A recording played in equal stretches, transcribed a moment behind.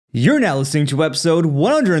You're now listening to episode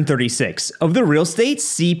 136 of the Real Estate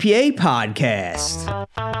CPA Podcast.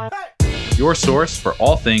 Your source for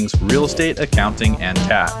all things real estate, accounting, and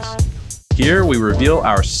tax. Here we reveal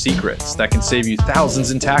our secrets that can save you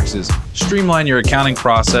thousands in taxes, streamline your accounting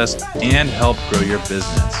process, and help grow your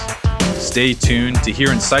business. Stay tuned to hear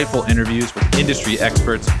insightful interviews with industry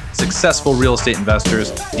experts, successful real estate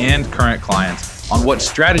investors, and current clients on what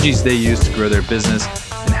strategies they use to grow their business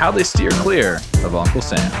and how they steer clear of Uncle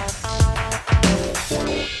Sam.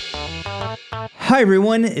 Hi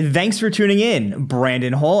everyone, thanks for tuning in.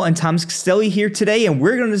 Brandon Hall and Thomas Castelli here today, and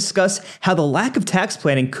we're going to discuss how the lack of tax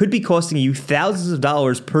planning could be costing you thousands of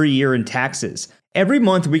dollars per year in taxes. Every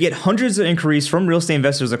month, we get hundreds of inquiries from real estate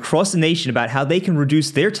investors across the nation about how they can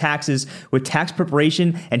reduce their taxes with tax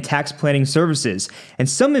preparation and tax planning services. And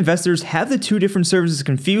some investors have the two different services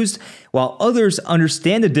confused, while others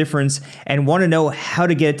understand the difference and want to know how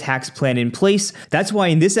to get a tax plan in place. That's why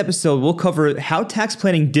in this episode, we'll cover how tax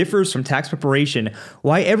planning differs from tax preparation,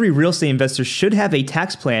 why every real estate investor should have a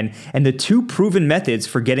tax plan, and the two proven methods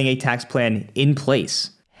for getting a tax plan in place.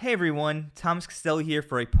 Hey everyone, Thomas Castelli here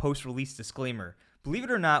for a post-release disclaimer. Believe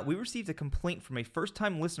it or not, we received a complaint from a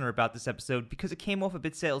first-time listener about this episode because it came off a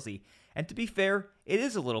bit salesy. And to be fair, it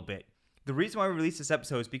is a little bit. The reason why we released this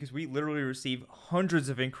episode is because we literally receive hundreds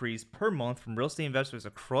of inquiries per month from real estate investors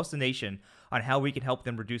across the nation on how we can help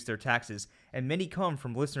them reduce their taxes, and many come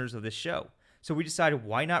from listeners of this show. So we decided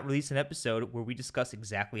why not release an episode where we discuss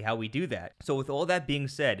exactly how we do that. So with all that being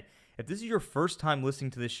said, if this is your first time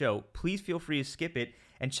listening to this show, please feel free to skip it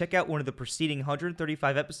and check out one of the preceding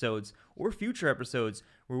 135 episodes or future episodes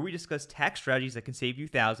where we discuss tax strategies that can save you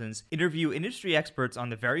thousands, interview industry experts on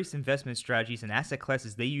the various investment strategies and asset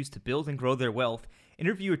classes they use to build and grow their wealth,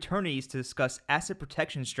 interview attorneys to discuss asset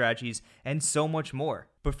protection strategies, and so much more.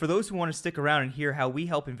 But for those who want to stick around and hear how we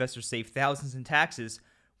help investors save thousands in taxes,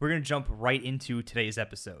 we're going to jump right into today's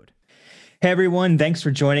episode. Hey everyone, thanks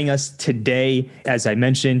for joining us today. As I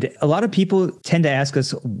mentioned, a lot of people tend to ask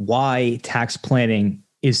us why tax planning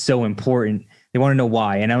is so important. They want to know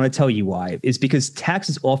why, and I want to tell you why. It's because tax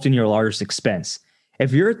is often your largest expense.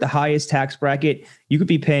 If you're at the highest tax bracket, you could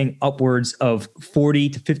be paying upwards of 40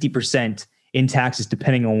 to 50% in taxes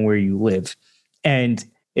depending on where you live. And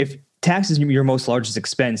if tax is your most largest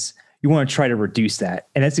expense, you want to try to reduce that.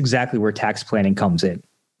 And that's exactly where tax planning comes in.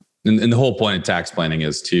 And the whole point of tax planning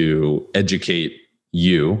is to educate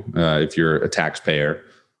you, if you're a taxpayer,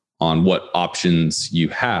 on what options you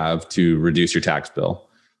have to reduce your tax bill.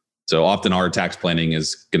 So often our tax planning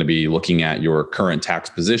is going to be looking at your current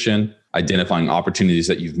tax position, identifying opportunities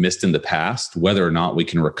that you've missed in the past, whether or not we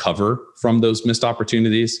can recover from those missed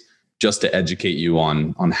opportunities, just to educate you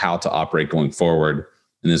on how to operate going forward.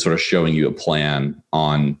 And then sort of showing you a plan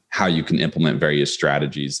on how you can implement various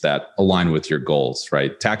strategies that align with your goals,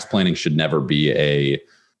 right? Tax planning should never be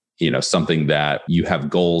something that you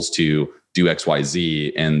have goals to do X, Y,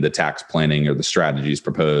 Z, and the tax planning or the strategies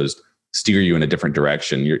proposed steer you in a different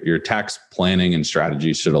direction. Your tax planning and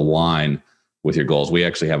strategies should align with your goals. We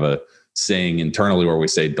actually have a saying internally where we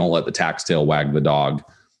say, don't let the tax tail wag the dog.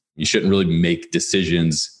 You shouldn't really make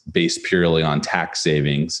decisions based purely on tax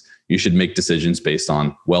savings. You should make decisions based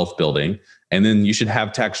on wealth building, and then you should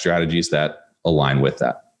have tax strategies that align with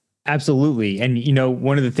that. Absolutely. And,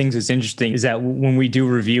 one of the things that's interesting is that when we do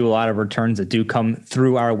review a lot of returns that do come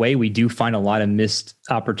through our way, we do find a lot of missed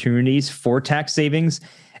opportunities for tax savings.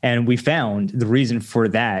 And we found the reason for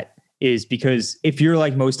that is because if you're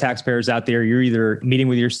like most taxpayers out there, you're either meeting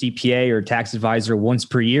with your CPA or tax advisor once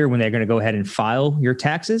per year when they're going to go ahead and file your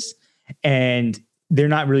taxes. And they're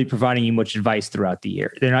not really providing you much advice throughout the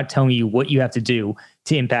year. They're not telling you what you have to do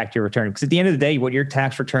to impact your return. Because at the end of the day, what your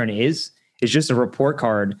tax return is just a report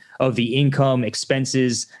card of the income,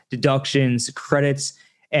 expenses, deductions, credits,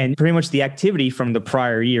 and pretty much the activity from the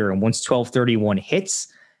prior year. And once 12/31 hits,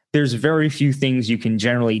 there's very few things you can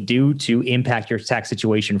generally do to impact your tax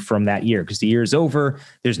situation from that year because the year is over.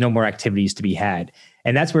 There's no more activities to be had.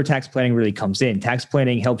 And that's where tax planning really comes in. Tax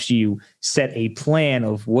planning helps you set a plan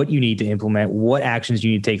of what you need to implement, what actions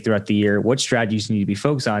you need to take throughout the year, what strategies you need to be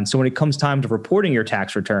focused on. So when it comes time to reporting your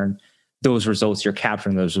tax return, you're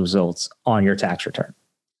capturing those results on your tax return.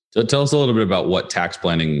 So tell us a little bit about what tax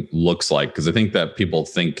planning looks like, because I think that people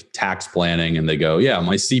think tax planning and they go, yeah,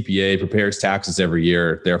 my CPA prepares taxes every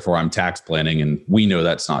year, therefore I'm tax planning. And we know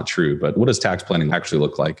that's not true. But what does tax planning actually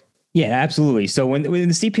look like? Yeah, absolutely. So when the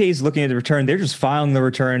CPA is looking at the return, they're just filing the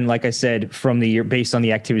return, like I said, from the year based on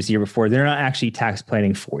the activities the year before. They're not actually tax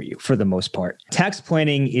planning for you for the most part. Tax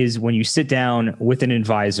planning is when you sit down with an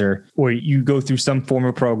advisor or you go through some form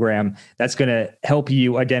of program that's going to help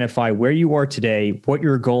you identify where you are today, what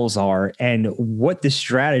your goals are, and what the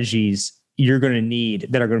strategies you're going to need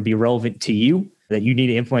that are going to be relevant to you that you need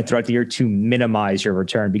to implement throughout the year to minimize your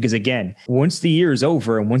return. Because again, once the year is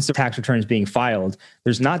over and once the tax return is being filed,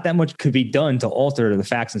 there's not that much could be done to alter the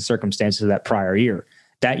facts and circumstances of that prior year.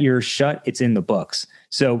 That year is shut, it's in the books.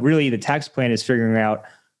 So really the tax plan is figuring out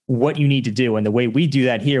what you need to do. And the way we do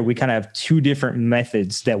that here, we kind of have two different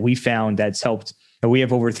methods that we found that's helped. We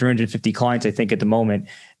have over 350 clients, I think, at the moment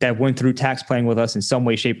that went through tax planning with us in some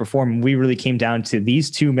way, shape, or form. And we really came down to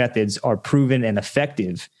these two methods are proven and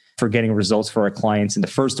effective for getting results for our clients. And the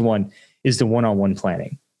first one is the one-on-one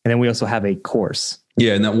planning. And then we also have a course.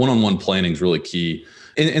 Yeah. And that one-on-one planning is really key.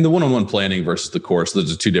 And the one-on-one planning versus the course,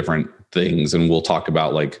 those are two different things. And we'll talk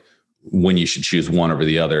about like when you should choose one over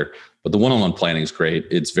the other. But the one-on-one planning is great.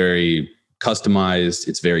 It's very customized.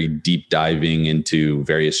 It's very deep diving into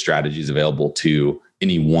various strategies available to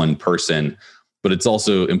any one person. But it's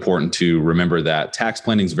also important to remember that tax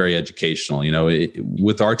planning is very educational.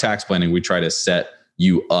 With our tax planning, we try to set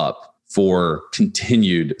you up for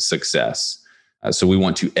continued success. So we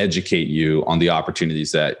want to educate you on the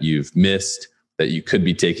opportunities that you've missed, that you could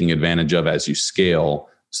be taking advantage of as you scale,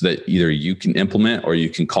 so that either you can implement or you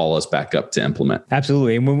can call us back up to implement.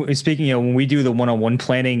 Absolutely. And when we do the one-on-one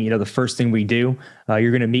planning, the first thing we do,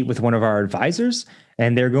 you're going to meet with one of our advisors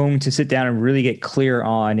and they're going to sit down and really get clear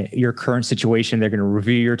on your current situation. They're going to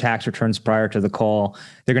review your tax returns prior to the call.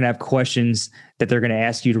 They're going to have questions that they're going to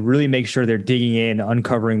ask you to really make sure they're digging in,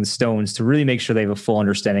 uncovering the stones to really make sure they have a full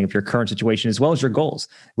understanding of your current situation as well as your goals.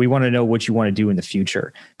 We want to know what you want to do in the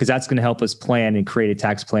future because that's going to help us plan and create a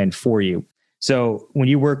tax plan for you. So when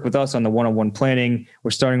you work with us on the one-on-one planning,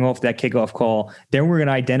 we're starting off that kickoff call. Then we're going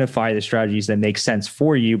to identify the strategies that make sense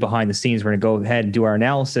for you behind the scenes. We're going to go ahead and do our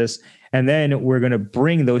analysis. And then we're going to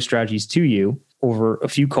bring those strategies to you over a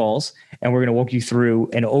few calls. And we're going to walk you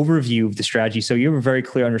through an overview of the strategy. So you have a very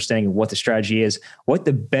clear understanding of what the strategy is, what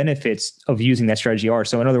the benefits of using that strategy are.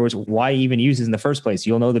 So in other words, why even use it in the first place?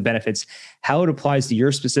 You'll know the benefits, how it applies to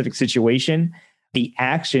your specific situation, the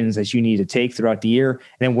actions that you need to take throughout the year, and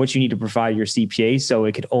then what you need to provide your CPA so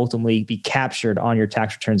it could ultimately be captured on your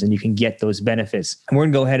tax returns and you can get those benefits. And we're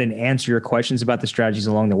going to go ahead and answer your questions about the strategies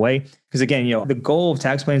along the way. Because again, the goal of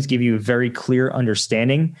tax plans is to give you a very clear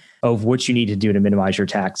understanding of what you need to do to minimize your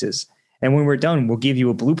taxes. And when we're done, we'll give you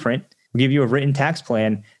a blueprint. We'll give you a written tax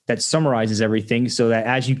plan that summarizes everything so that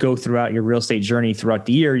as you go throughout your real estate journey throughout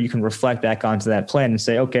the year, you can reflect back onto that plan and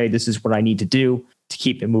say, okay, this is what I need to do to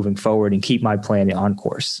keep it moving forward and keep my plan on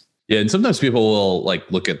course. Yeah. And sometimes people will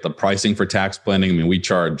look at the pricing for tax planning. I mean, we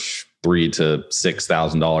charge $3,000 to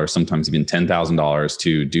 $6,000, sometimes even $10,000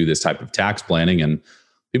 to do this type of tax planning. And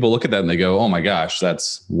people look at that and they go, oh my gosh,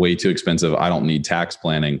 that's way too expensive. I don't need tax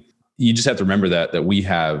planning. You just have to remember that we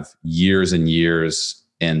have years and years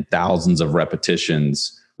and thousands of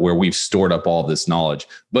repetitions where we've stored up all this knowledge,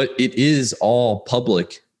 but it is all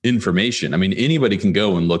public information. I mean, anybody can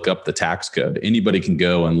go and look up the tax code. Anybody can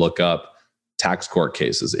go and look up tax court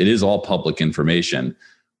cases. It is all public information.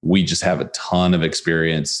 We just have a ton of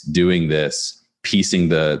experience doing this, piecing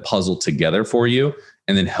the puzzle together for you,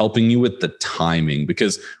 and then helping you with the timing,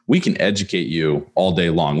 because we can educate you all day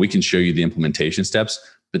long. We can show you the implementation steps,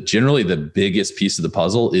 but generally the biggest piece of the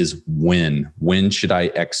puzzle is when should I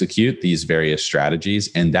execute these various strategies?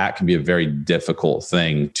 And that can be a very difficult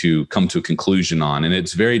thing to come to a conclusion on. And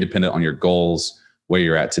it's very dependent on your goals, where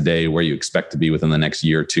you're at today, where you expect to be within the next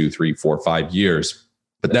year, 2, 3, 4, 5 years.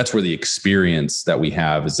 But that's where the experience that we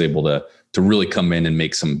have is able to really come in and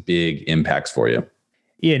make some big impacts for you.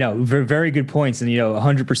 Very, very good points. And,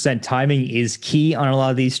 100% timing is key on a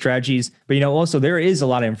lot of these strategies. But, also there is a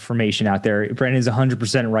lot of information out there. Brandon is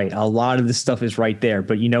 100% right. A lot of this stuff is right there.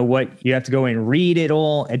 But you know what? You have to go and read it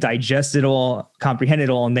all and digest it all, comprehend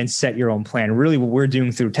it all, and then set your own plan. Really, what we're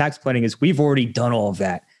doing through tax planning is we've already done all of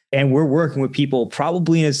that. And we're working with people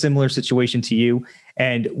probably in a similar situation to you.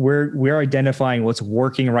 And we're identifying what's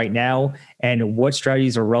working right now and what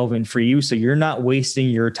strategies are relevant for you. So you're not wasting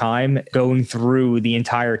your time going through the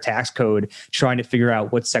entire tax code, trying to figure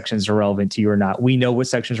out what sections are relevant to you or not. We know what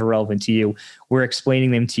sections are relevant to you. We're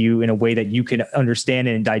explaining them to you in a way that you can understand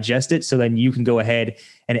and digest it. So then you can go ahead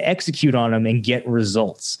and execute on them and get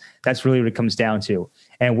results. That's really what it comes down to.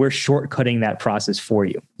 And we're shortcutting that process for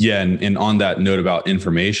you. Yeah. And on that note about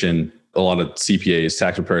information, a lot of CPAs,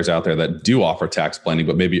 tax preparers out there that do offer tax planning,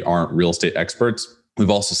 but maybe aren't real estate experts. We've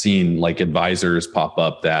also seen advisors pop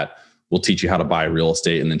up that we'll teach you how to buy real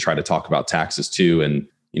estate and then try to talk about taxes too. And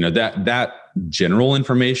that general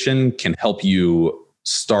information can help you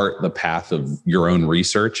start the path of your own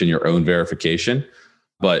research and your own verification.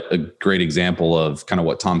 But a great example of kind of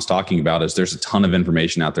what Tom's talking about is there's a ton of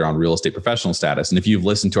information out there on real estate professional status. And if you've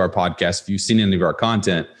listened to our podcast, if you've seen any of our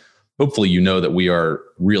content, hopefully you know that we are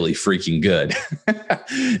really freaking good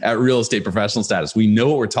at real estate professional status. We know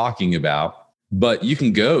what we're talking about, but you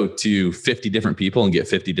can go to 50 different people and get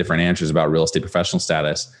 50 different answers about real estate professional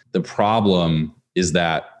status. The problem is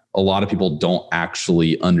that a lot of people don't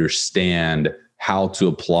actually understand how to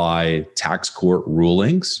apply tax court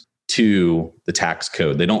rulings to the tax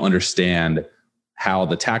code. They don't understand how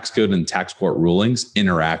the tax code and tax court rulings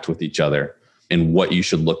interact with each other and what you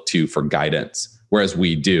should look to for guidance. Whereas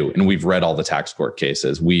we do, and we've read all the tax court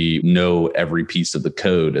cases. We know every piece of the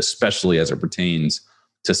code, especially as it pertains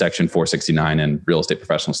to Section 469 and real estate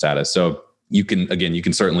professional status. So you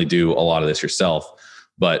can certainly do a lot of this yourself,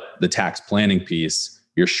 but the tax planning piece,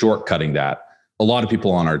 you're shortcutting that. A lot of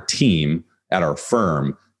people on our team at our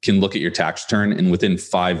firm can look at your tax return and within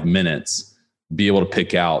 5 minutes be able to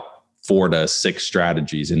pick out 4 to 6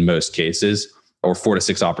 strategies in most cases, or 4 to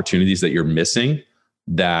 6 opportunities that you're missing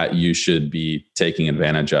that you should be taking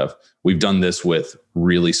advantage of. We've done this with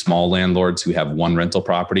really small landlords who have 1 rental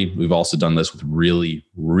property. We've also done this with really,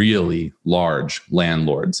 really large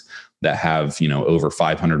landlords that have, over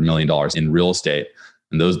 $500 million in real estate.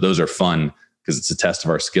 And those are fun because it's a test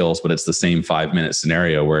of our skills, but it's the same 5-minute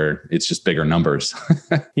scenario where it's just bigger numbers.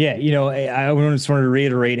 Yeah. I just wanted to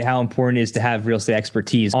reiterate how important it is to have real estate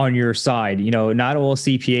expertise on your side. Not all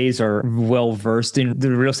CPAs are well versed in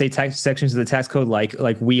the real estate tax sections of the tax code like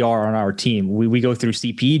we are on our team. We go through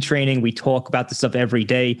CPE training. We talk about this stuff every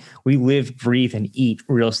day. We live, breathe, and eat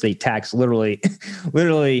real estate tax, literally.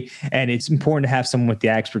 And it's important to have someone with the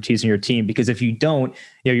expertise in your team, because if you don't,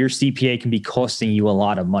 your CPA can be costing you a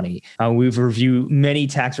lot of money. We've reviewed many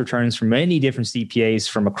tax returns from many different CPAs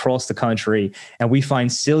from across the country, and we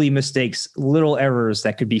find silly mistakes, little errors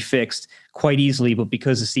that could be fixed quite easily. But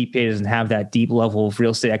because the CPA doesn't have that deep level of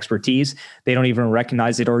real estate expertise, they don't even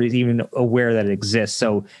recognize it or is even aware that it exists.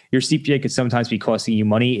 So your CPA could sometimes be costing you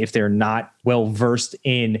money if they're not well versed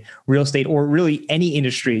in real estate or really any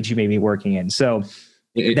industry that you may be working in. So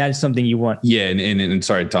that is something you want. Yeah. And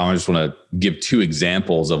sorry, Tom, I just want to give 2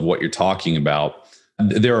 examples of what you're talking about.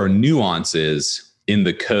 There are nuances in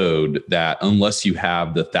the code that unless you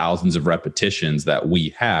have the thousands of repetitions that we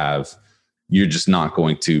have, you're just not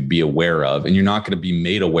going to be aware of. And you're not going to be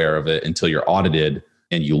made aware of it until you're audited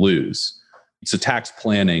and you lose. So tax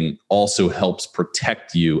planning also helps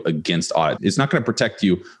protect you against audit. It's not going to protect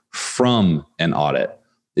you from an audit.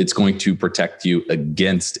 It's going to protect you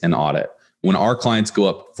against an audit. When our clients go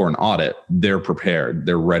up for an audit, they're prepared.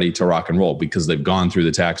 They're ready to rock and roll because they've gone through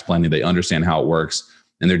the tax planning. They understand how it works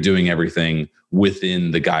and they're doing everything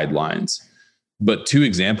within the guidelines. But 2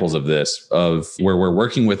 examples of this, of where we're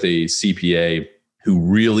working with a CPA who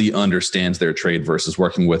really understands their trade versus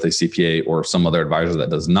working with a CPA or some other advisor that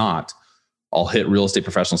does not, I'll hit real estate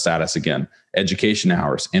professional status again. Education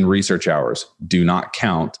hours and research hours do not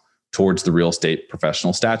count towards the real estate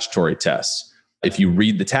professional statutory tests. If you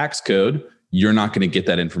read the tax code, you're not going to get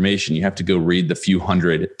that information. You have to go read the few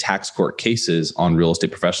hundred tax court cases on real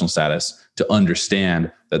estate professional status to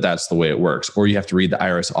understand that that's the way it works. Or you have to read the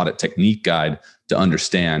IRS audit technique guide to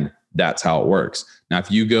understand that's how it works. Now,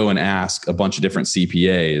 if you go and ask a bunch of different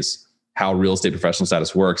CPAs how real estate professional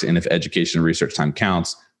status works and if education and research time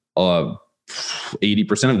counts,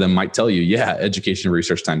 80% of them might tell you, yeah, education and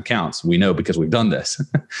research time counts. We know because we've done this.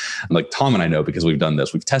 Like Tom and I know because we've done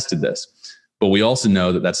this. We've tested this. But we also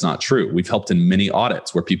know that that's not true. We've helped in many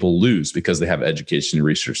audits where people lose because they have education and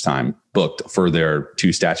research time booked for their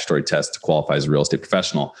 2 statutory tests to qualify as a real estate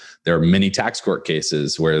professional. There are many tax court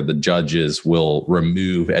cases where the judges will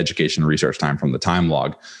remove education and research time from the time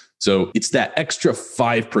log. So it's that extra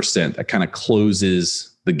 5% that kind of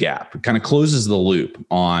closes the gap. It kind of closes the loop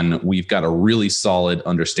on we've got a really solid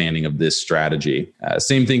understanding of this strategy.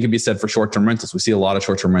 Same thing can be said for short-term rentals. We see a lot of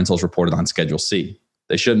short-term rentals reported on Schedule C.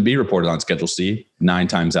 They shouldn't be reported on Schedule C 9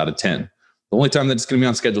 times out of 10. The only time that it's going to be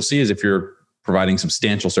on Schedule C is if you're providing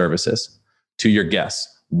substantial services to your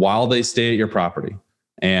guests while they stay at your property.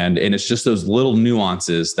 And it's just those little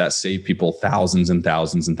nuances that save people thousands and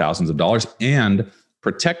thousands and thousands of dollars and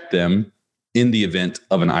protect them in the event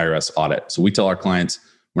of an IRS audit. So we tell our clients,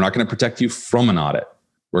 we're not going to protect you from an audit.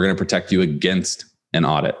 We're going to protect you against an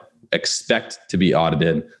audit. Expect to be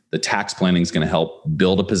audited. The tax planning is going to help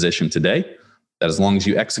build a position today that as long as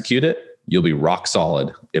you execute it, you'll be rock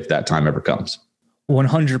solid if that time ever comes.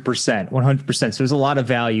 100%, 100%. So there's a lot of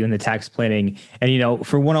value in the tax planning. And,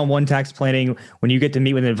 for one-on-one tax planning, when you get to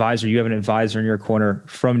meet with an advisor, you have an advisor in your corner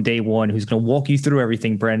from day one who's going to walk you through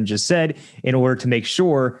everything Brandon just said in order to make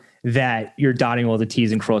sure that you're dotting all the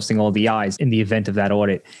T's and crossing all the I's in the event of that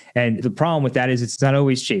audit. And the problem with that is it's not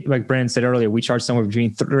always cheap. Like Brandon said earlier, we charge somewhere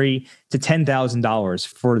between $3,000 to $10,000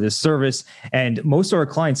 for this service. And most of our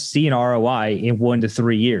clients see an ROI in 1 to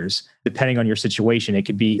 3 years. Depending on your situation, it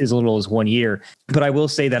could be as little as 1 year. But I will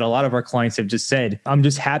say that a lot of our clients have just said, I'm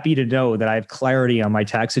just happy to know that I have clarity on my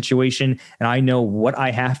tax situation and I know what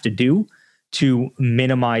I have to do to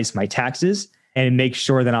minimize my taxes and make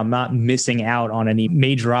sure that I'm not missing out on any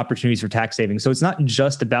major opportunities for tax savings. So it's not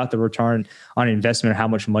just about the return on investment or how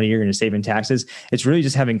much money you're going to save in taxes. It's really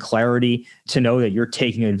just having clarity to know that you're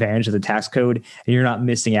taking advantage of the tax code and you're not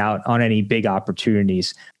missing out on any big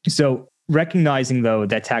opportunities. So recognizing, though,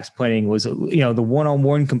 that tax planning was, the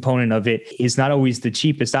one-on-one component of it is not always the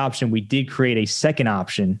cheapest option. We did create a second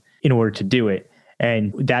option in order to do it.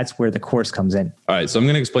 And that's where the course comes in. All right. So I'm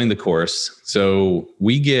going to explain the course. So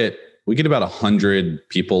we get about 100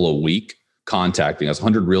 people a week contacting us,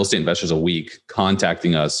 100 real estate investors a week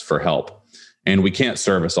contacting us for help. And we can't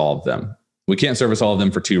service all of them. We can't service all of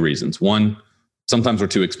them for 2 reasons. One, sometimes we're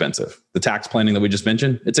too expensive. The tax planning that we just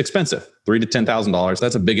mentioned, it's expensive, $3,000 to $10,000.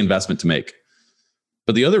 That's a big investment to make.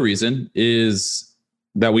 But the other reason is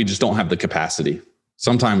that we just don't have the capacity.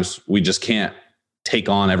 Sometimes we just can't take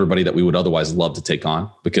on everybody that we would otherwise love to take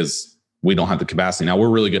on because we don't have the capacity. Now, we're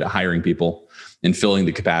really good at hiring people and filling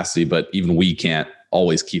the capacity, but even we can't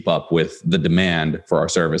always keep up with the demand for our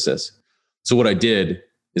services. So what I did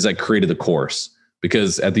is I created the course,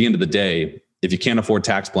 because at the end of the day, if you can't afford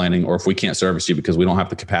tax planning, or if we can't service you because we don't have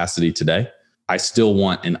the capacity today, I still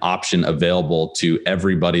want an option available to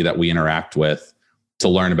everybody that we interact with to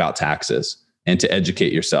learn about taxes and to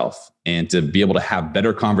educate yourself and to be able to have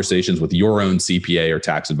better conversations with your own CPA or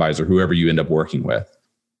tax advisor, whoever you end up working with.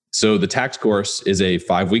 So the tax course is a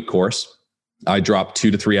 5-week course. I drop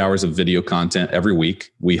 2 to 3 hours of video content every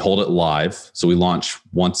week. We hold it live. So we launch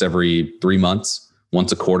once every 3 months,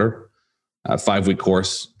 once a quarter. 5-week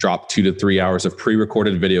course, drop 2 to 3 hours of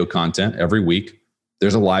pre-recorded video content every week.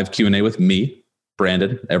 There's a live Q&A with me,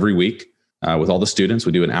 Brandon, every week with all the students.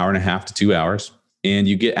 We do 1.5 hours to 2 hours. And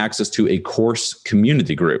you get access to a course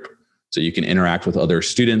community group. So you can interact with other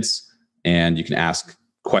students and you can ask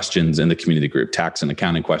questions in the community group, tax and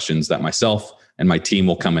accounting questions that myself and my team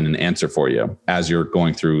will come in and answer for you as you're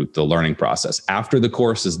going through the learning process. After the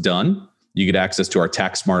course is done, you get access to our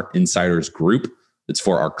TaxSmart Insiders group. It's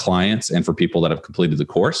for our clients and for people that have completed the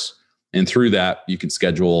course. And through that, you can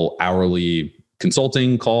schedule hourly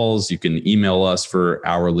consulting calls. You can email us for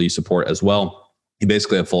hourly support as well. You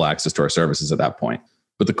basically have full access to our services at that point.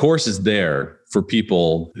 But the course is there for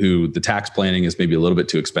people who the tax planning is maybe a little bit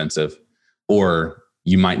too expensive, or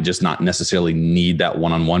you might just not necessarily need that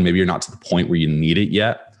one-on-one. Maybe you're not to the point where you need it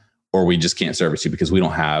yet, or we just can't service you because we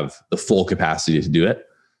don't have the full capacity to do it.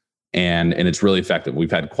 And it's really effective.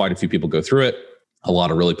 We've had quite a few people go through it, a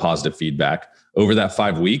lot of really positive feedback. Over that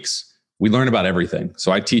 5 weeks, we learn about everything.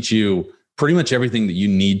 So I teach you pretty much everything that you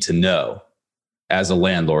need to know as a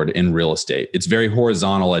landlord in real estate. It's very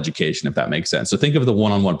horizontal education, if that makes sense. So think of the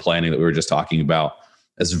one-on-one planning that we were just talking about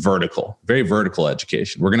as vertical, very vertical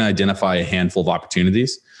education. We're going to identify a handful of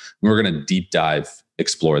opportunities and we're going to deep dive,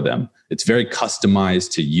 explore them. It's very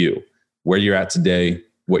customized to you, where you're at today,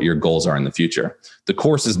 what your goals are in the future. The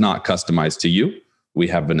course is not customized to you. We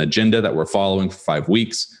have an agenda that we're following for 5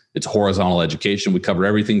 weeks. It's horizontal education. We cover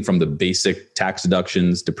everything from the basic tax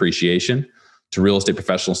deductions, depreciation, to real estate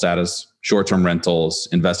professional status, short-term rentals,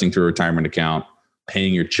 investing through a retirement account,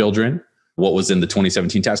 paying your children, what was in the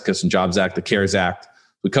 2017 Tax Cuts and Jobs Act, the CARES Act.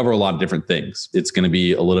 We cover a lot of different things. It's going to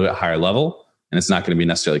be a little bit higher level, and it's not going to be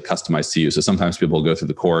necessarily customized to you. So sometimes people will go through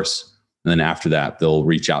the course, and then after that, they'll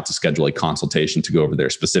reach out to schedule a consultation to go over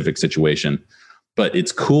their specific situation. But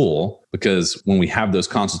it's cool because when we have those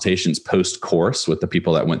consultations post-course with the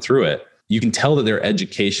people that went through it, you can tell that their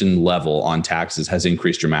education level on taxes has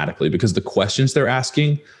increased dramatically because the questions they're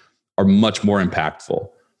asking are much more impactful.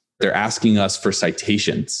 They're asking us for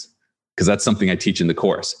citations, because that's something I teach in the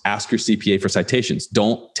course. Ask your CPA for citations.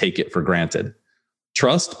 Don't take it for granted.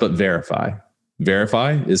 Trust, but verify.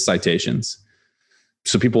 Verify is citations.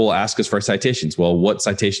 So people will ask us for citations. Well, what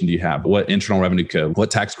citation do you have? What internal revenue code?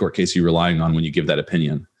 What tax court case are you relying on when you give that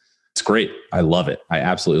opinion? It's great. I love it. I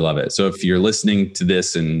absolutely love it. So if you're listening to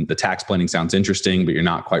this and the tax planning sounds interesting, but you're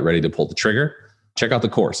not quite ready to pull the trigger, check out the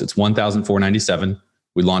course. It's $1,497.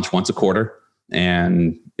 We launch once a quarter,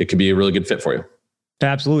 and it could be a really good fit for you.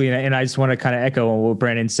 Absolutely. And I just want to kind of echo on what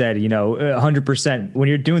Brandon said, 100%. When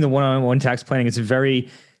you're doing the one-on-one tax planning, it's very,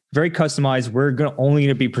 very customized. We're only going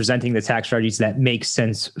to be presenting the tax strategies that make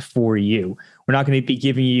sense for you. We're not going to be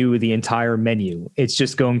giving you the entire menu. It's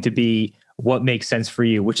just going to be what makes sense for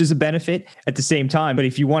you, which is a benefit at the same time. But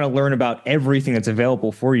if you want to learn about everything that's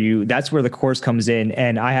available for you, that's where the course comes in.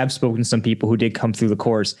 And I have spoken to some people who did come through the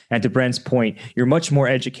course. And to Brent's point, you're much more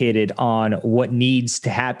educated on what needs to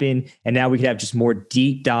happen. And now we can have just more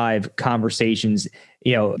deep dive conversations.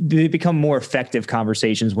 They become more effective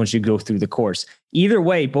conversations once you go through the course. Either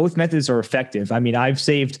way, both methods are effective. I mean, I've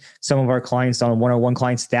saved some of our clients on one-on-one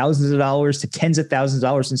clients thousands of dollars to tens of thousands of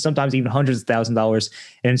dollars, and sometimes even hundreds of thousands of dollars.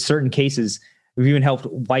 And in certain cases, we've even helped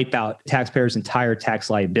wipe out taxpayers' entire tax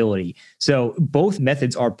liability. So both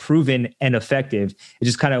methods are proven and effective. It's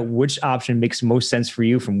just kind of which option makes most sense for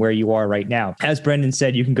you from where you are right now. As Brendan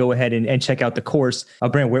said, you can go ahead and check out the course.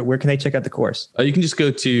 Brendan, where can they check out the course? You can just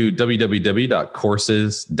go to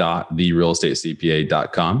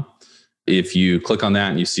www.courses.therealestatecpa.com. If you click on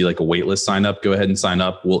that and you see like a waitlist sign up, go ahead and sign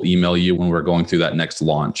up. We'll email you when we're going through that next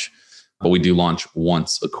launch. But we do launch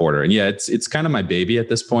once a quarter. And yeah, it's kind of my baby at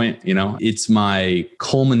this point. It's my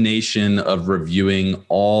culmination of reviewing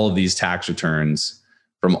all of these tax returns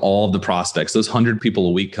from all of the prospects, those 100 people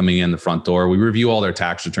a week coming in the front door. We review all their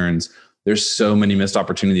tax returns. There's so many missed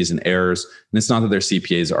opportunities and errors. And it's not that their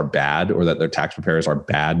CPAs are bad or that their tax preparers are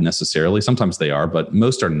bad necessarily. Sometimes they are, but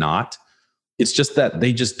most are not. It's just that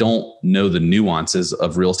they just don't know the nuances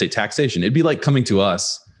of real estate taxation. It'd be like coming to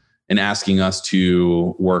us and asking us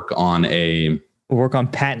to work on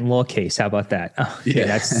patent law case. How about that? Okay, yeah.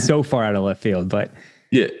 That's so far out of left field, but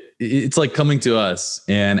yeah, it's like coming to us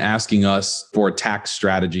and asking us for tax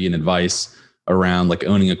strategy and advice around like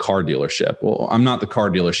owning a car dealership. Well, I'm not the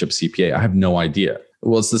car dealership CPA. I have no idea.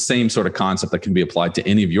 Well, it's the same sort of concept that can be applied to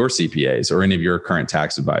any of your CPAs or any of your current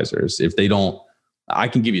tax advisors. If they don't, I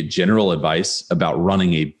can give you general advice about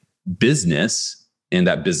running a business, and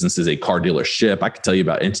that business is a car dealership. I could tell you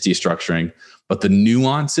about entity structuring, but the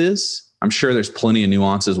nuances, I'm sure there's plenty of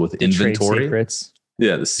nuances with inventory. Trade secrets.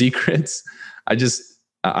 Yeah, the secrets.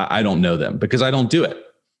 I don't know them because I don't do it,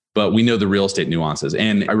 but we know the real estate nuances.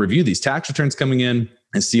 And I review these tax returns coming in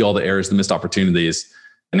and see all the errors, the missed opportunities.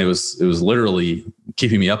 And it was literally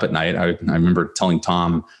keeping me up at night. I remember telling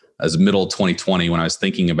Tom as middle 2020 when I was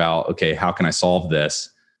thinking about, okay, how can I solve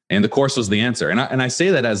this? And the course was the answer. And I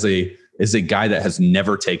say that as a guy that has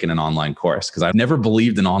never taken an online course because I've never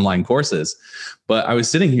believed in online courses. But I was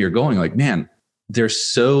sitting here going like, man, there's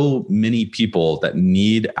so many people that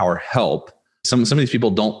need our help. Some of these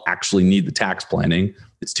people don't actually need the tax planning.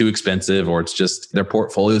 It's too expensive, or it's just their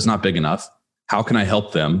portfolio is not big enough. How can I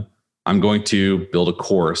help them? I'm going to build a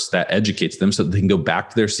course that educates them so that they can go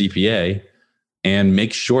back to their CPA and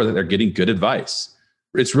make sure that they're getting good advice.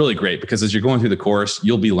 It's really great because as you're going through the course,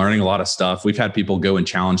 you'll be learning a lot of stuff. We've had people go and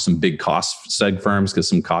challenge some big cost seg firms because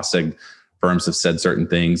some cost seg firms have said certain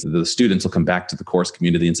things. The students will come back to the course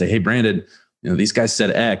community and say, hey, Brandon, these guys said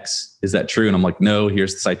X. Is that true? And I'm like, no,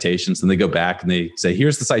 here's the citations. And they go back and they say,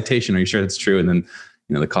 here's the citation. Are you sure that's true? And then,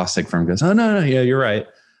 the cost seg firm goes, oh, no, yeah, you're right.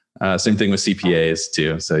 Same thing with CPAs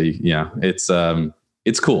too. So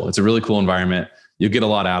it's cool. It's a really cool environment. You'll get a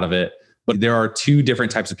lot out of it. But there are two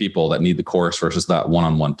different types of people that need the course versus that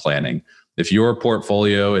one-on-one planning. If your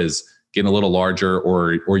portfolio is getting a little larger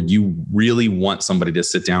or you really want somebody to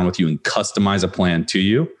sit down with you and customize a plan to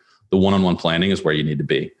you, the one-on-one planning is where you need to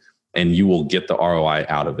be. And you will get the ROI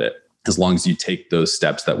out of it as long as you take those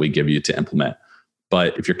steps that we give you to implement.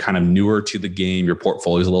 But if you're kind of newer to the game, your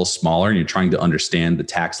portfolio is a little smaller and you're trying to understand the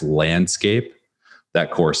tax landscape,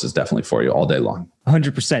 that course is definitely for you all day long.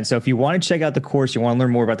 100%. So if you want to check out the course, you want to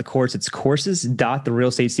learn more about the course, it's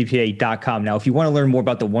courses.therealestatecpa.com. Now, if you want to learn more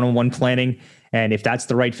about the one-on-one planning, and if that's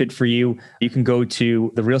the right fit for you, you can go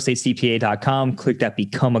to therealestatecpa.com, click that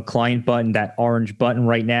Become a Client button, that orange button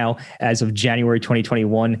right now, as of January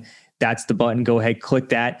 2021. That's the button. Go ahead, click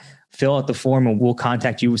that, fill out the form, and we'll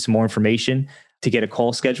contact you with some more information to get a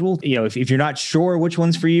call scheduled. If you're not sure which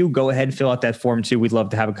one's for you, go ahead and fill out that form too. We'd love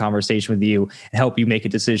to have a conversation with you and help you make a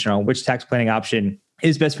decision on which tax planning option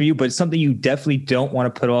is best for you. But it's something you definitely don't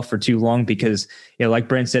want to put off for too long because, like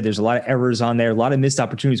Brent said, there's a lot of errors on there, a lot of missed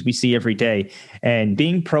opportunities we see every day. And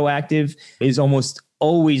being proactive is almost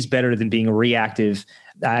always better than being reactive.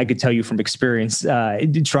 I could tell you from experience,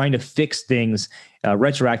 trying to fix things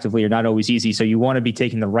retroactively are not always easy. So you want to be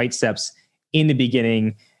taking the right steps in the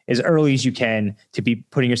beginning as early as you can to be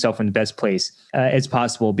putting yourself in the best place as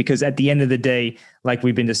possible. Because at the end of the day, like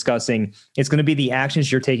we've been discussing, it's going to be the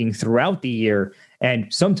actions you're taking throughout the year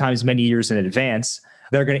and sometimes many years in advance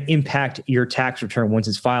that are going to impact your tax return once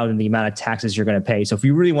it's filed and the amount of taxes you're going to pay. So if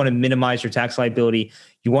you really want to minimize your tax liability,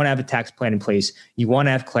 you want to have a tax plan in place, you want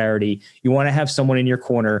to have clarity, you want to have someone in your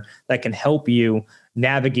corner that can help you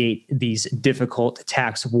navigate these difficult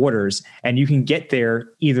tax waters. And you can get there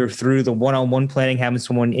either through the one-on-one planning, having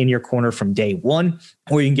someone in your corner from day one,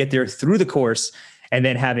 or you can get there through the course and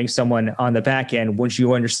then having someone on the back end, once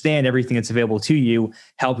you understand everything that's available to you,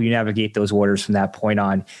 help you navigate those waters from that point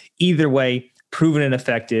on. Either way, proven and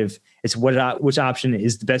effective. It's which option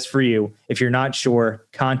is the best for you. If you're not sure,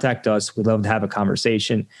 contact us. We'd love to have a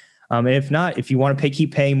conversation. And if not, if you want to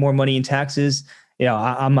keep paying more money in taxes,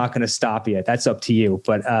 I'm not going to stop you. That's up to you.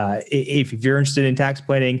 But if you're interested in tax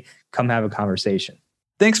planning, come have a conversation.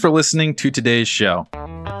 Thanks for listening to today's show.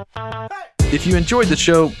 If you enjoyed the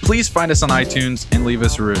show, please find us on iTunes and leave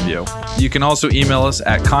us a review. You can also email us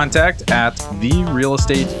at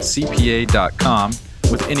contact@therealestatecpa.com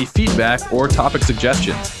with any feedback or topic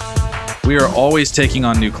suggestions. We are always taking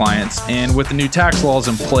on new clients, and with the new tax laws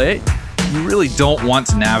in play, you really don't want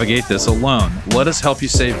to navigate this alone. Let us help you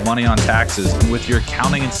save money on taxes and with your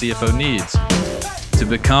accounting and CFO needs. To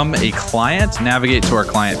become a client, navigate to our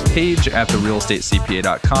client page at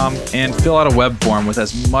therealestatecpa.com and fill out a web form with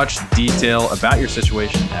as much detail about your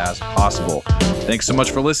situation as possible. Thanks so much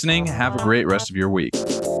for listening. Have a great rest of your week.